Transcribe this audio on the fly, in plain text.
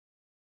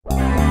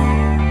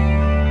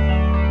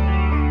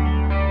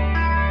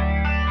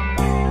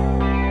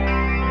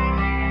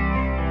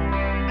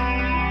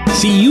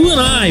See, you and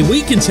I,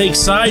 we can take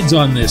sides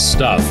on this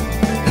stuff.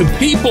 The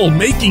people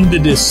making the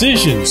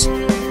decisions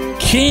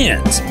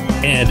can't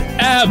and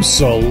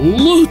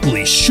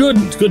absolutely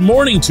shouldn't. Good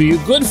morning to you.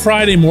 Good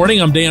Friday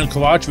morning. I'm Dejan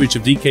Kovacevic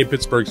of DK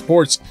Pittsburgh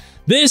Sports.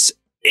 This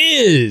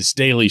is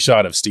Daily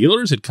Shot of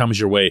Steelers. It comes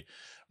your way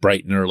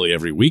bright and early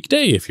every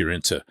weekday if you're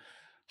into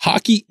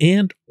hockey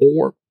and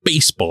or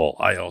baseball.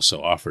 I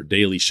also offer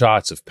daily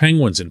shots of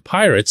Penguins and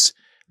Pirates,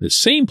 the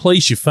same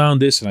place you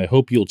found this, and I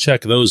hope you'll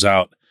check those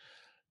out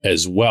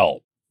as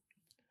well.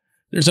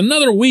 There's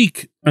another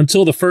week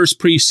until the first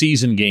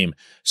preseason game,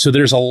 so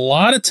there's a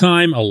lot of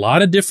time, a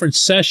lot of different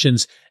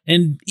sessions,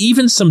 and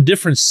even some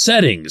different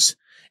settings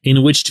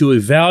in which to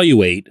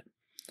evaluate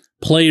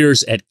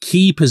players at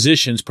key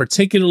positions,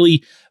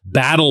 particularly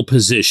battle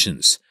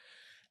positions.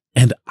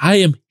 And I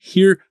am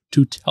here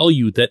to tell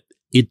you that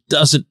it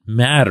doesn't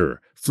matter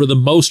for the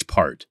most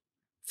part,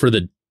 for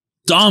the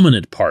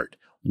dominant part,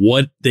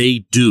 what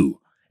they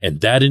do.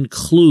 And that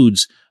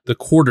includes the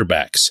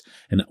quarterbacks.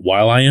 And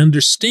while I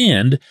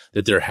understand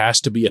that there has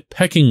to be a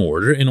pecking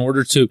order in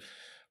order to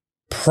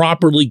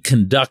properly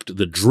conduct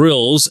the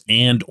drills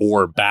and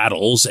or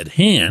battles at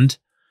hand,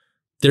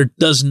 there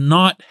does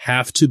not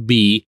have to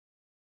be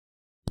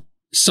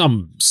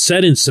some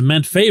set in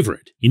cement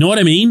favorite. You know what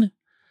I mean?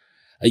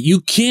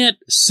 You can't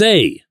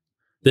say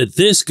that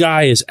this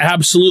guy is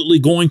absolutely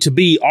going to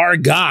be our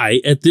guy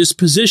at this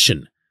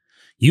position.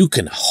 You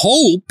can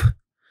hope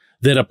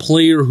that a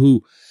player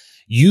who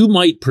you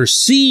might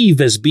perceive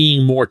as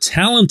being more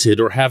talented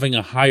or having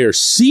a higher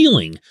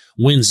ceiling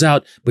wins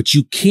out, but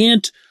you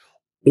can't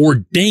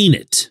ordain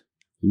it.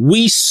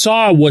 We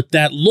saw what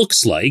that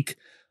looks like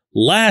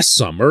last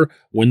summer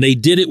when they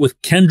did it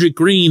with Kendrick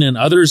Green and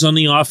others on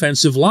the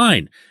offensive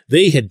line.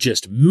 They had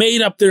just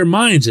made up their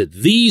minds that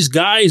these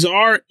guys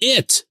are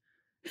it.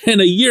 And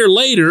a year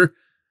later,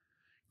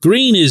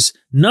 Green is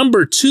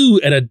number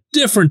 2 at a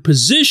different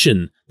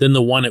position than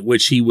the one at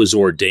which he was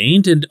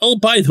ordained. And oh,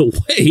 by the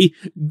way,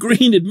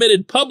 Green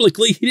admitted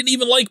publicly he didn't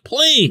even like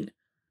playing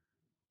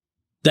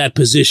that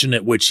position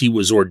at which he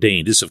was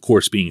ordained. This, of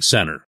course, being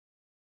center.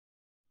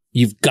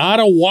 You've got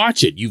to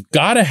watch it. You've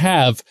got to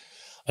have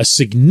a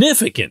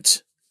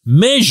significant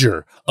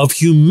measure of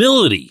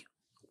humility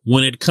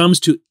when it comes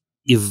to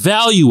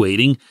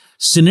evaluating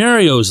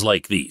scenarios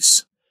like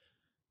these.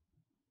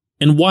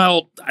 And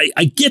while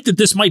I get that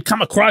this might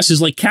come across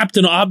as like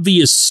Captain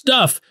Obvious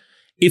stuff,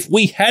 if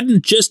we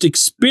hadn't just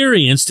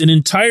experienced an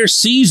entire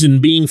season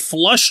being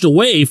flushed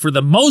away for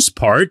the most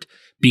part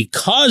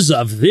because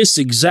of this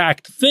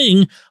exact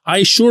thing,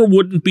 I sure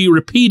wouldn't be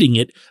repeating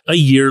it a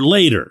year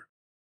later.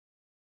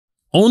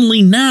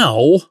 Only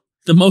now,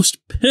 the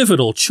most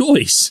pivotal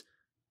choice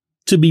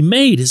to be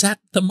made is at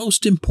the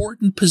most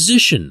important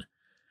position.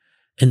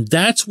 And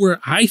that's where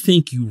I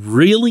think you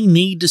really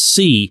need to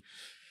see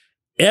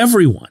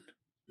everyone,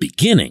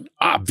 beginning,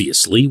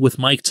 obviously, with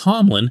Mike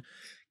Tomlin,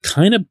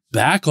 kind of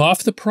back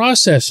off the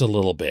process a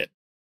little bit.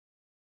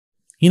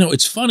 You know,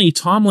 it's funny,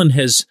 Tomlin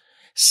has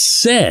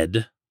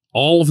said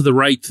all of the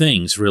right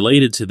things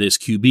related to this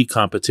QB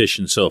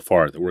competition so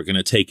far, that we're going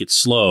to take it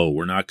slow,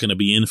 we're not going to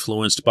be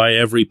influenced by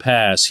every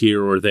pass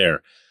here or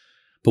there.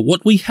 But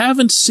what we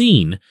haven't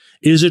seen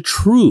is a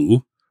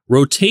true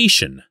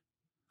rotation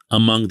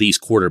among these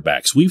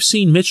quarterbacks. We've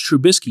seen Mitch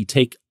Trubisky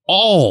take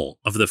all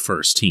of the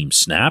first team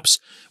snaps.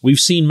 We've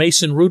seen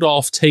Mason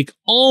Rudolph take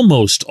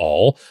almost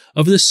all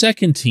of the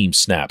second team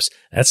snaps.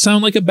 That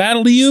sound like a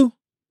battle to you?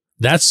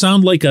 That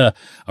sound like a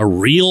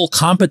real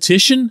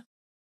competition?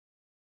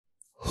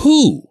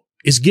 Who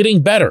is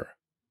getting better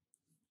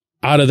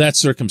out of that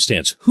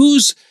circumstance?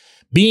 Who's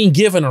being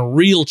given a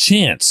real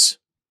chance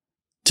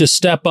to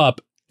step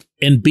up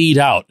and beat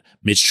out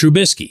Mitch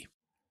Trubisky?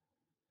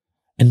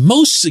 And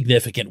most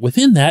significant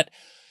within that,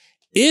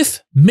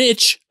 if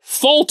Mitch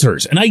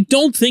falters, and I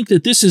don't think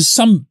that this is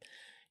some,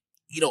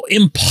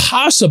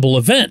 impossible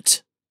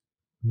event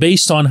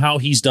based on how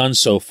he's done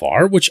so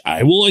far, which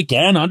I will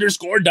again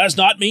underscore does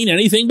not mean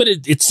anything, but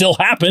it still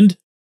happened.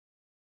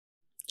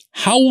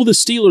 How will the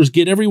Steelers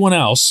get everyone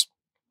else,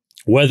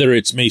 whether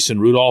it's Mason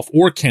Rudolph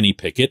or Kenny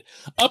Pickett,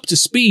 up to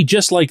speed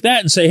just like that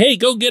and say, hey,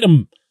 go get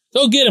him,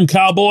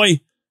 cowboy,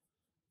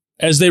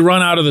 as they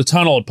run out of the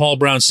tunnel at Paul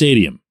Brown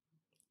Stadium?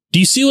 Do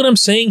you see what I'm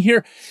saying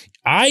here?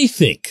 I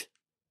think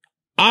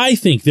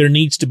there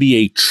needs to be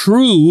a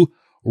true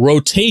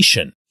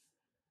rotation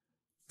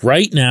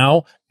right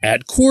now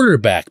at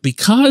quarterback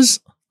because,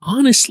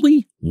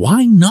 honestly,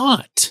 why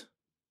not?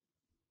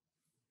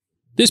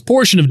 This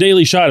portion of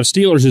Daily Shot of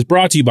Steelers is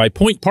brought to you by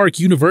Point Park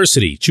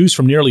University. Choose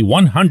from nearly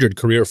 100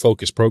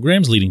 career-focused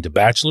programs leading to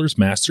bachelor's,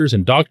 master's,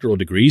 and doctoral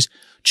degrees.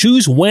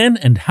 Choose when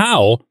and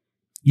how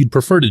you'd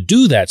prefer to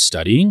do that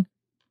studying,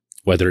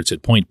 whether it's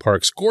at Point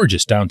Park's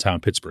gorgeous downtown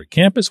Pittsburgh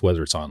campus,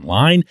 whether it's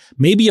online,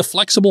 maybe a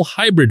flexible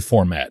hybrid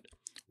format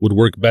would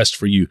work best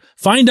for you.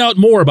 Find out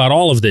more about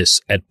all of this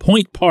at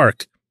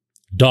pointpark.edu.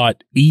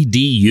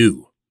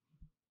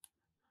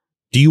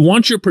 Do you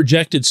want your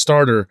projected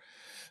starter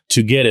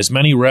to get as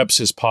many reps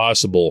as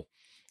possible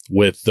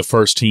with the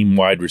first team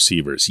wide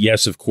receivers?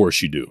 Yes, of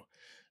course you do.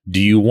 Do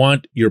you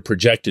want your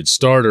projected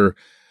starter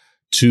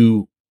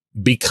to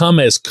become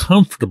as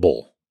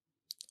comfortable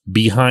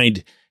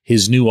behind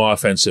his new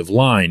offensive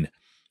line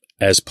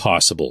as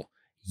possible?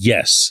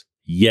 Yes,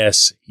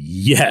 yes,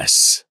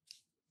 yes.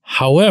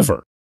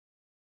 However,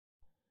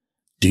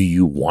 do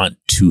you want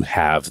to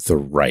have the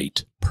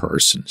right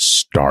person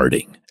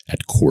starting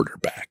at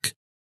quarterback?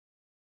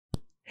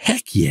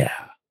 Heck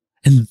yeah.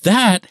 And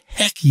that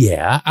heck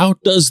yeah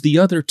outdoes the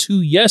other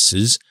two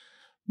yeses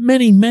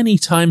many, many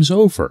times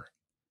over.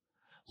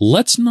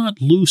 Let's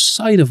not lose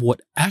sight of what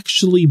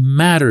actually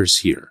matters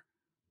here.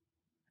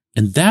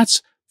 And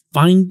that's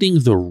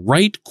finding the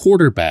right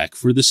quarterback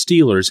for the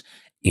Steelers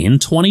in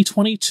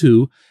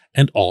 2022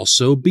 and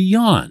also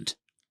beyond.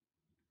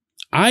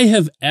 I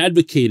have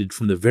advocated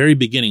from the very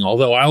beginning,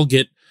 although I'll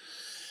get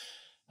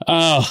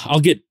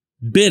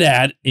bit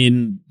at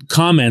in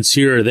comments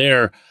here or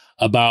there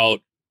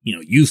about,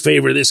 you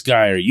favor this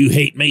guy, or you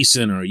hate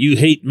Mason, or you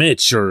hate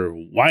Mitch, or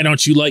why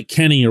don't you like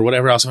Kenny, or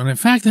whatever else. And in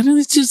fact,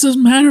 it just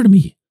doesn't matter to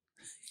me.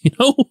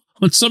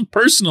 On some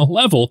personal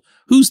level,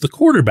 who's the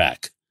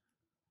quarterback?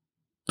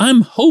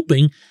 I'm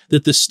hoping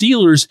that the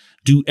Steelers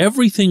do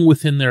everything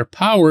within their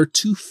power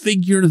to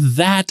figure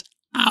that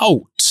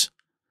out.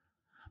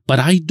 But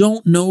I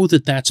don't know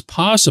that that's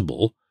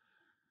possible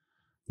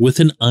with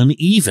an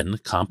uneven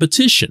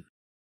competition.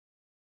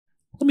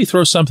 Let me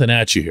throw something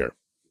at you here,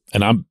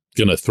 and I'm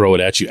going to throw it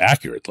at you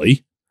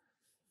accurately.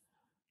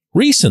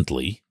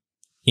 Recently,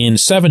 in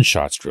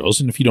 7-shots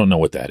drills, and if you don't know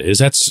what that is,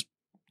 that's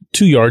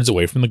 2 yards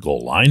away from the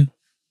goal line.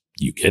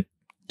 You get,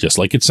 just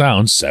like it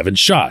sounds, 7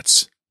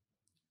 shots.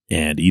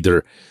 And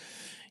either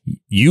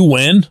you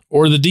win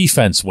or the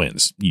defense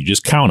wins. You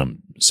just count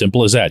them.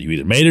 Simple as that. You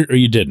either made it or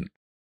you didn't.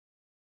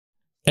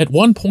 At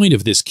one point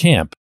of this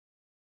camp,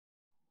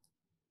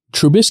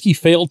 Trubisky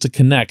failed to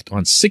connect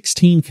on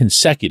 16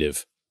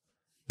 consecutive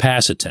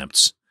pass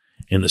attempts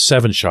in the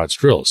 7-shots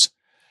drills.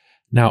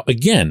 Now,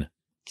 again,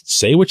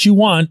 say what you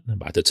want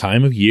about the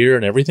time of year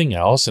and everything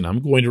else, and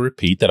I'm going to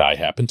repeat that I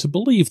happen to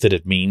believe that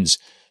it means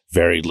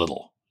very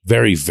little,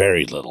 very,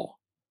 very little.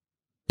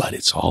 But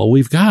it's all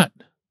we've got.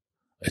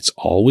 It's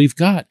all we've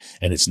got.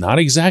 And it's not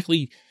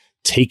exactly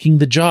taking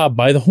the job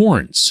by the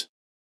horns.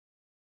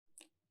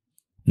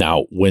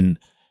 Now, when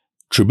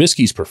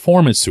Trubisky's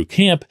performance through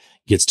camp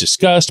gets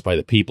discussed by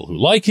the people who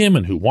like him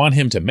and who want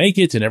him to make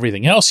it and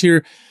everything else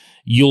here,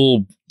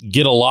 you'll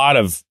get a lot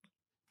of,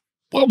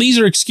 well, these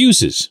are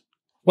excuses.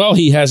 Well,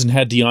 he hasn't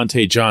had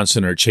Deontay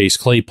Johnson or Chase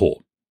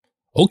Claypool.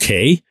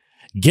 Okay,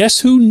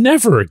 guess who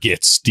never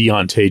gets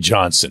Deontay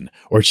Johnson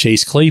or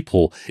Chase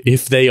Claypool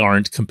if they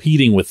aren't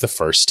competing with the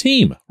first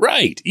team?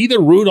 Right, either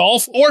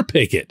Rudolph or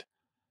Pickett.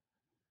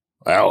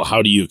 Well,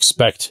 how do you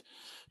expect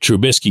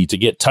Trubisky to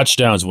get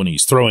touchdowns when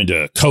he's throwing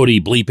to Cody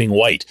Bleeping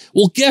White?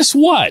 Well, guess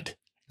what?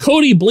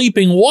 Cody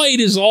Bleeping White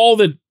is all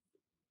that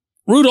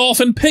Rudolph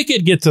and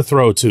Pickett get to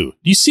throw to. Do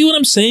you see what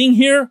I'm saying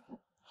here?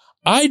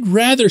 I'd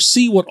rather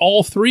see what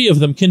all three of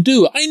them can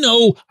do. I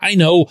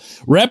know.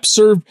 Reps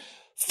are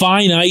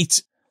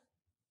finite.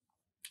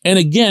 And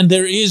again,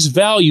 there is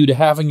value to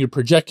having your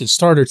projected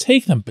starter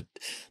take them, but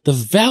the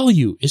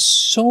value is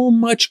so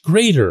much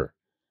greater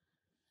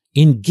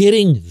in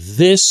getting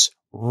this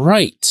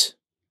right.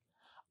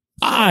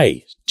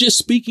 I, just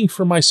speaking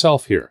for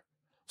myself here,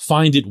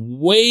 find it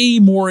way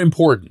more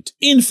important,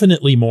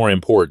 infinitely more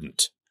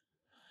important,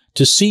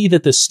 to see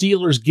that the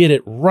Steelers get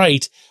it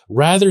right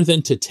rather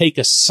than to take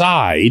a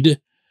side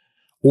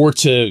or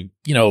to,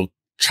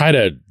 try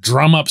to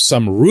drum up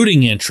some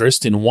rooting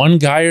interest in one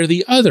guy or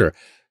the other.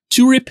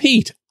 To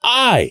repeat,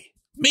 I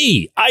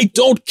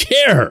don't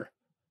care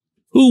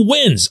who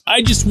wins.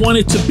 I just want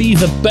it to be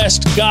the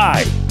best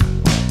guy.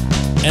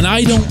 And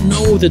I don't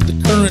know that the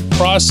current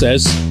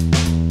process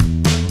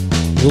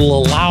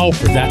will allow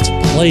for that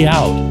to play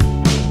out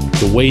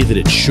the way that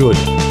it should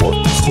or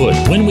could.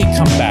 When we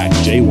come back,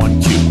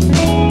 J1Q.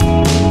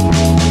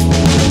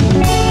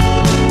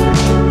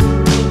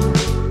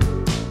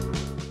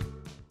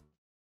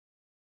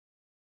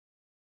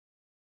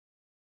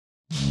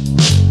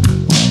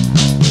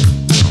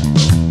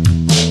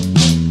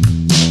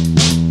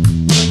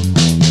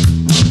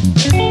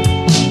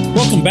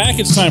 Welcome back.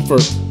 It's time for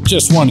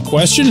Just One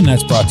Question, and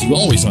that's brought to you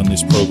always on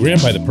this program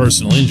by the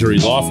personal injury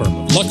law firm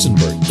of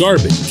Luxembourg,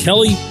 Garvin,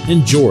 Kelly,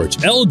 and George,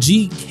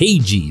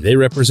 LGKG. They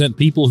represent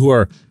people who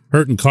are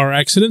hurt in car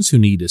accidents, who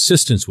need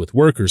assistance with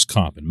workers'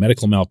 comp and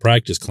medical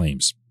malpractice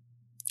claims.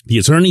 The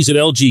attorneys at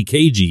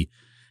LGKG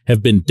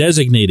have been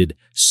designated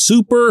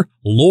super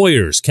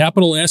lawyers,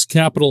 capital S,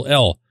 capital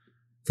L,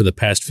 for the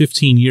past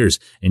 15 years.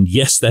 And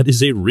yes, that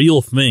is a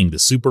real thing. The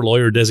super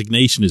lawyer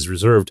designation is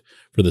reserved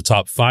for the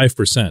top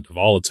 5% of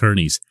all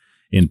attorneys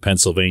in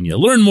Pennsylvania.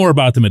 Learn more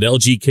about them at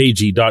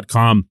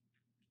lgkg.com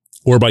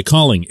or by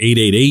calling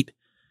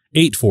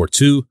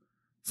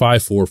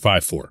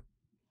 888-842-5454.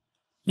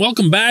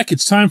 Welcome back.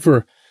 It's time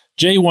for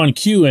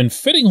J1Q, and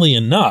fittingly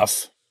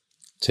enough,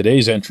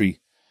 today's entry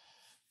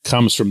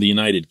comes from the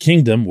United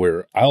Kingdom,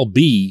 where I'll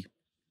be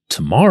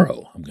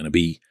tomorrow. I'm going to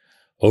be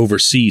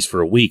overseas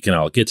for a week, and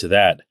I'll get to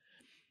that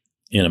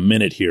in a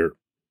minute here.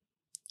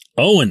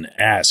 Owen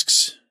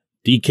asks,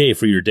 DK,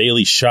 for your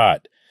daily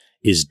shot,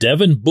 is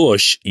Devin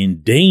Bush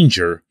in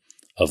danger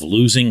of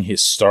losing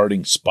his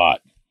starting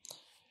spot?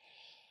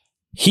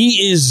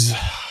 He is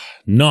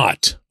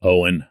not,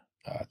 Owen.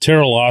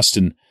 Terrell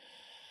Austin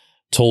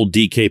told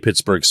DK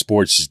Pittsburgh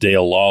Sports'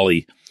 Dale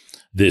Lawley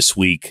this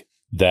week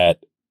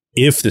that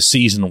if the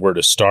season were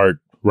to start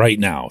right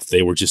now, if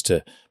they were just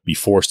to be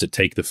forced to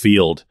take the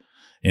field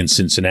in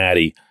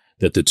Cincinnati,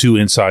 that the two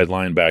inside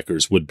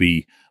linebackers would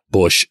be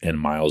Bush and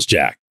Miles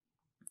Jack.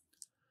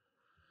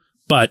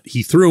 But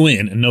he threw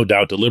in, and no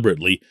doubt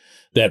deliberately,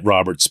 that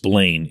Robert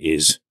Spillane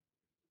is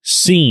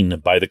seen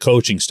by the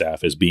coaching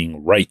staff as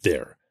being right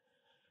there.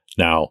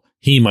 Now,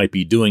 he might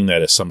be doing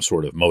that as some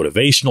sort of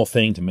motivational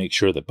thing to make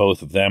sure that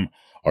both of them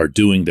are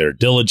doing their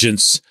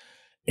diligence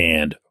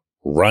and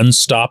run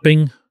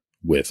stopping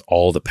with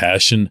all the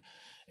passion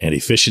and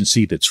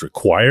efficiency that's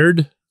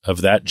required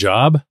of that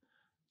job.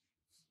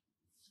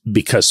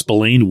 Because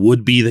Spillane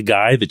would be the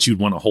guy that you'd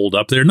want to hold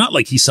up there. Not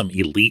like he's some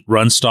elite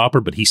run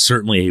stopper, but he's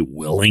certainly a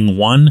willing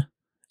one.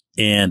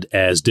 And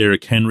as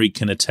Derrick Henry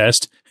can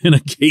attest, an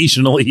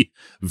occasionally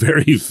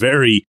very,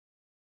 very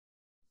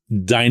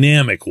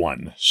dynamic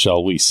one,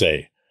 shall we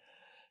say.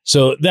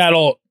 So that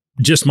all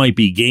just might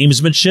be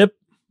gamesmanship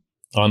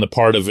on the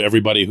part of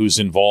everybody who's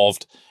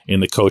involved in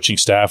the coaching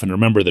staff. And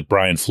remember that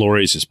Brian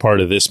Flores is part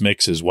of this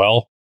mix as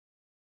well.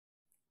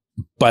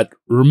 But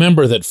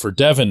remember that for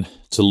Devin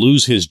to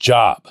lose his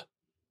job,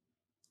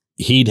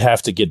 he'd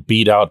have to get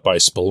beat out by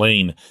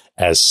Spillane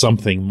as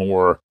something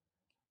more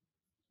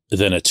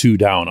than a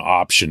two-down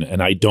option.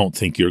 And I don't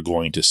think you're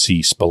going to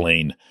see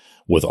Spillane,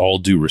 with all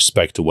due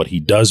respect to what he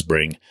does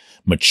bring,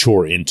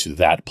 mature into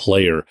that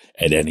player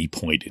at any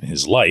point in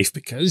his life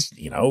because,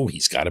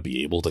 he's got to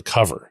be able to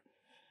cover.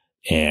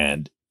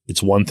 And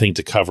it's one thing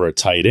to cover a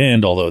tight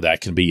end, although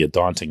that can be a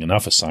daunting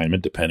enough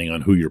assignment depending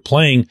on who you're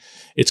playing.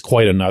 It's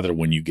quite another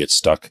when you get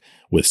stuck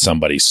with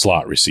somebody's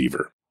slot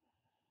receiver.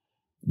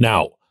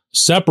 Now,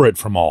 separate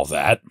from all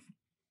that,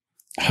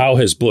 how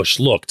has Bush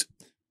looked?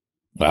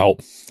 Well,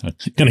 I'm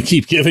going to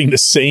keep giving the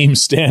same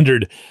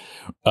standard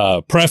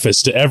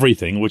preface to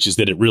everything, which is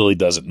that it really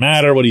doesn't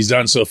matter what he's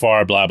done so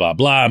far, blah, blah,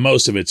 blah.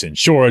 Most of it's in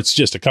shorts,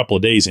 just a couple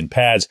of days in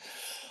pads.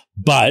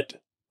 But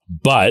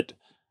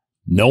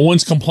no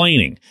one's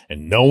complaining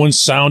and no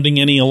one's sounding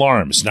any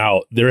alarms.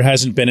 Now, there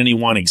hasn't been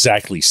anyone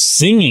exactly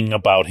singing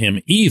about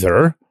him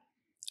either.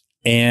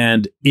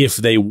 And if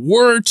they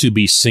were to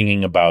be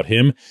singing about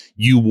him,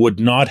 you would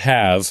not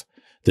have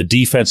the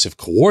defensive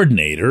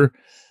coordinator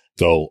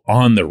go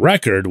on the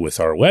record with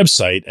our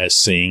website as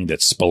saying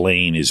that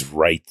Spillane is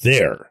right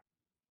there.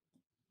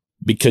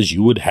 Because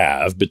you would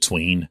have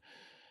between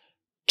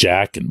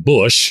Jack and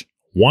Bush,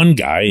 one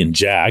guy in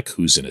Jack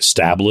who's an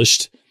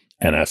established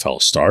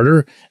NFL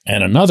starter,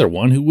 and another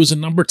one who was a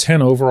number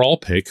 10 overall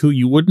pick who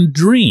you wouldn't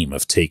dream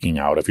of taking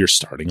out of your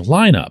starting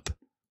lineup.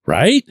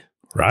 Right?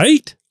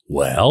 Right?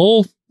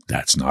 Well,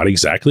 that's not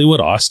exactly what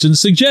Austin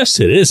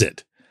suggested, is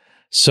it?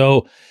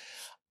 So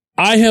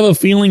I have a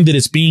feeling that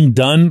it's being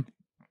done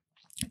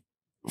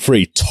for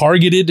a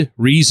targeted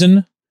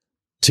reason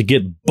to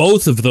get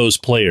both of those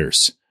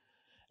players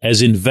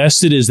as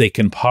invested as they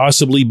can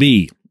possibly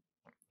be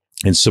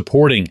in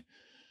supporting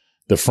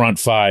the front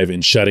five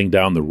in shutting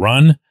down the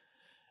run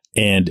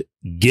and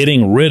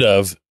getting rid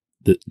of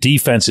the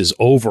defense's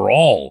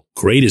overall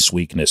greatest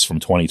weakness from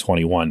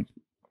 2021.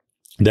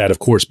 That, of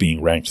course,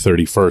 being ranked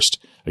 31st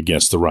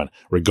against the run,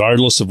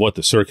 regardless of what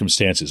the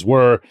circumstances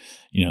were,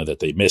 that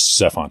they missed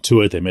Stephon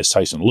Tuitt, they missed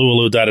Tyson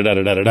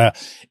Luolu,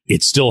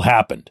 It still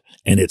happened,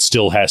 and it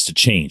still has to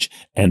change.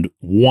 And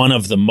one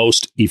of the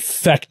most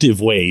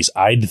effective ways,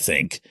 I'd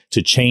think,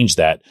 to change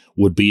that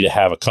would be to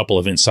have a couple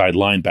of inside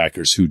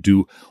linebackers who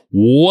do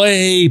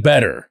way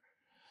better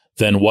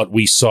than what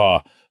we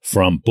saw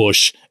from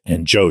Bush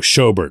and Joe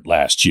Schobert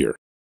last year.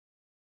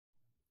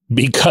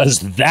 Because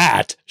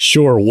that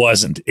sure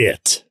wasn't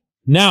it.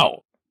 Now,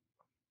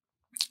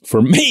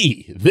 for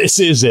me, this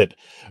is it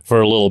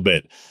for a little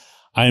bit.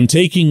 I am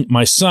taking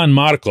my son,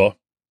 Marco,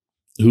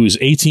 who's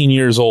 18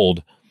 years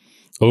old,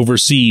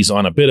 overseas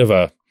on a bit of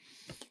a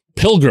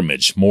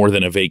pilgrimage more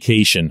than a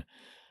vacation.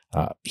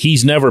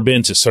 He's never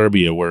been to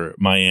Serbia, where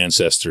my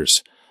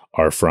ancestors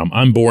are from.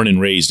 I'm born and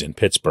raised in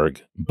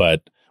Pittsburgh,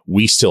 but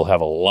we still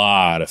have a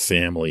lot of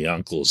family,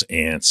 uncles,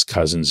 aunts,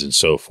 cousins, and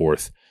so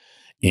forth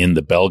in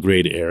the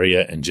Belgrade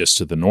area and just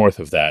to the north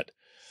of that.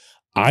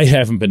 I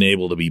haven't been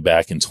able to be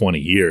back in 20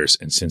 years,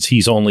 and since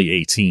he's only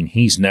 18,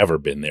 he's never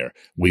been there.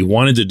 We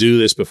wanted to do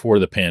this before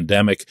the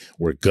pandemic.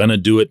 We're going to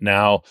do it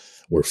now.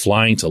 We're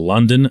flying to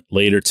London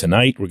later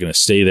tonight. We're going to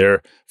stay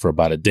there for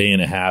about a day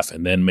and a half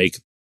and then make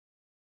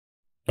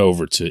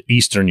over to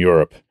Eastern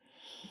Europe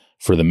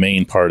for the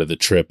main part of the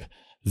trip.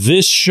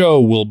 This show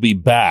will be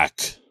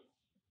back,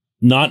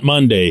 not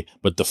Monday,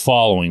 but the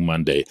following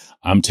Monday.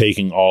 I'm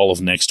taking all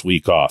of next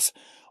week off.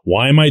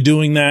 Why am I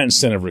doing that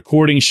instead of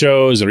recording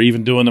shows or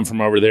even doing them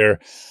from over there?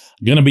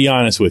 I'm going to be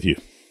honest with you.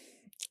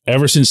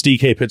 Ever since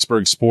DK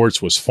Pittsburgh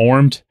Sports was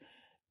formed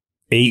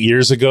 8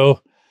 years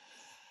ago,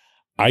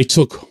 I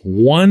took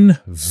one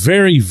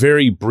very,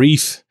 very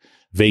brief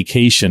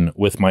vacation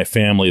with my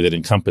family that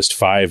encompassed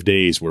 5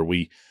 days, where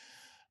we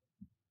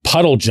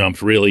puddle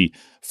jumped really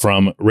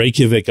from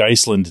Reykjavik,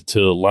 Iceland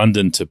to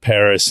London to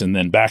Paris, and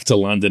then back to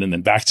London, and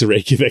then back to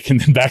Reykjavik, and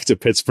then back to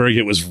Pittsburgh.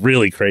 It was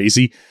really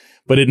crazy,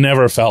 but it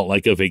never felt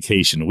like a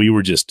vacation. We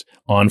were just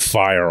on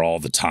fire all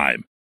the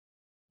time.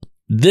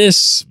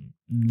 This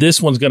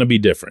one's going to be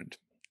different.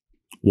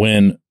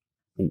 When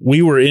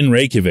we were in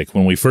Reykjavik,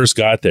 when we first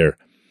got there,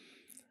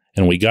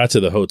 and we got to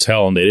the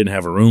hotel and they didn't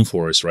have a room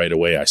for us right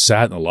away, I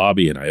sat in the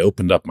lobby and I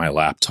opened up my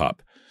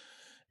laptop.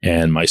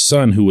 And my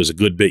son, who was a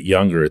good bit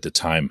younger at the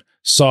time,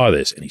 saw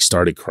this and he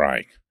started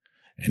crying.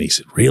 And he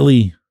said,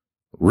 "Really?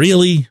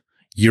 Really?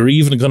 You're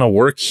even going to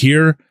work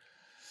here?"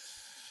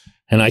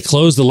 And I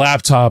closed the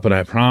laptop and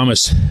I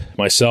promised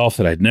myself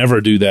that I'd never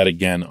do that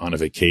again on a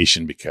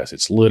vacation, because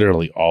it's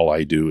literally all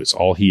I do. It's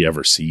all he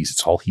ever sees.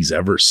 It's all he's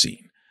ever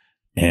seen.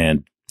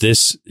 And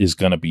this is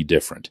going to be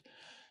different.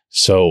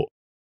 So,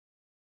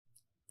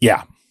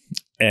 yeah.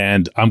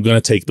 And I'm going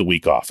to take the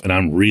week off, and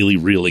I'm really,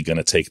 really going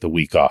to take the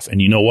week off. And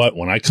you know what?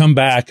 When I come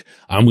back,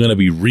 I'm going to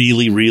be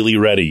really, really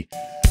ready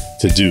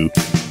to do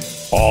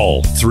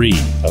all 3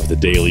 of the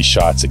daily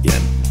shots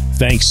again.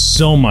 Thanks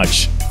so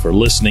much for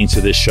listening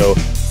to this show.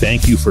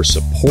 Thank you for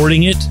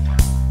supporting it.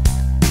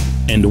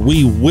 And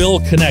we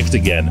will connect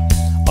again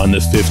on the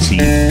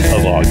 15th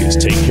of August.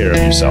 Take care of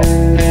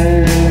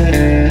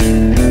yourself.